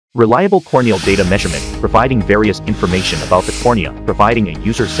Reliable corneal data measurement, providing various information about the cornea, providing a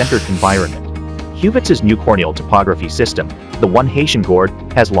user-centered environment. Huvitz's new corneal topography system, the One Haitian Gourd,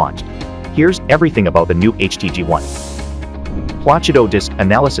 has launched. Here's everything about the new HTG-1. Placido disc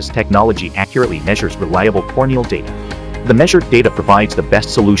analysis technology accurately measures reliable corneal data. The measured data provides the best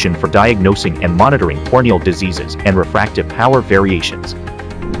solution for diagnosing and monitoring corneal diseases and refractive power variations.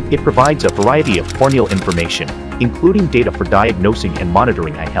 It provides a variety of corneal information, including data for diagnosing and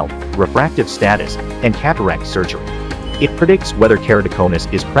monitoring eye health, refractive status, and cataract surgery. It predicts whether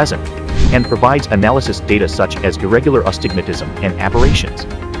keratoconus is present, and provides analysis data such as irregular astigmatism and aberrations.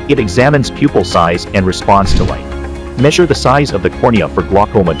 It examines pupil size and response to light, measure the size of the cornea for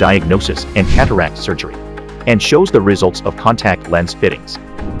glaucoma diagnosis and cataract surgery, and shows the results of contact lens fittings.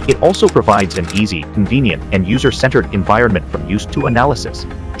 It also provides an easy, convenient, and user-centered environment from use to analysis.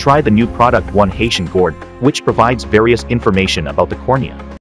 Try the new product One Haitian Gourd, which provides various information about the cornea.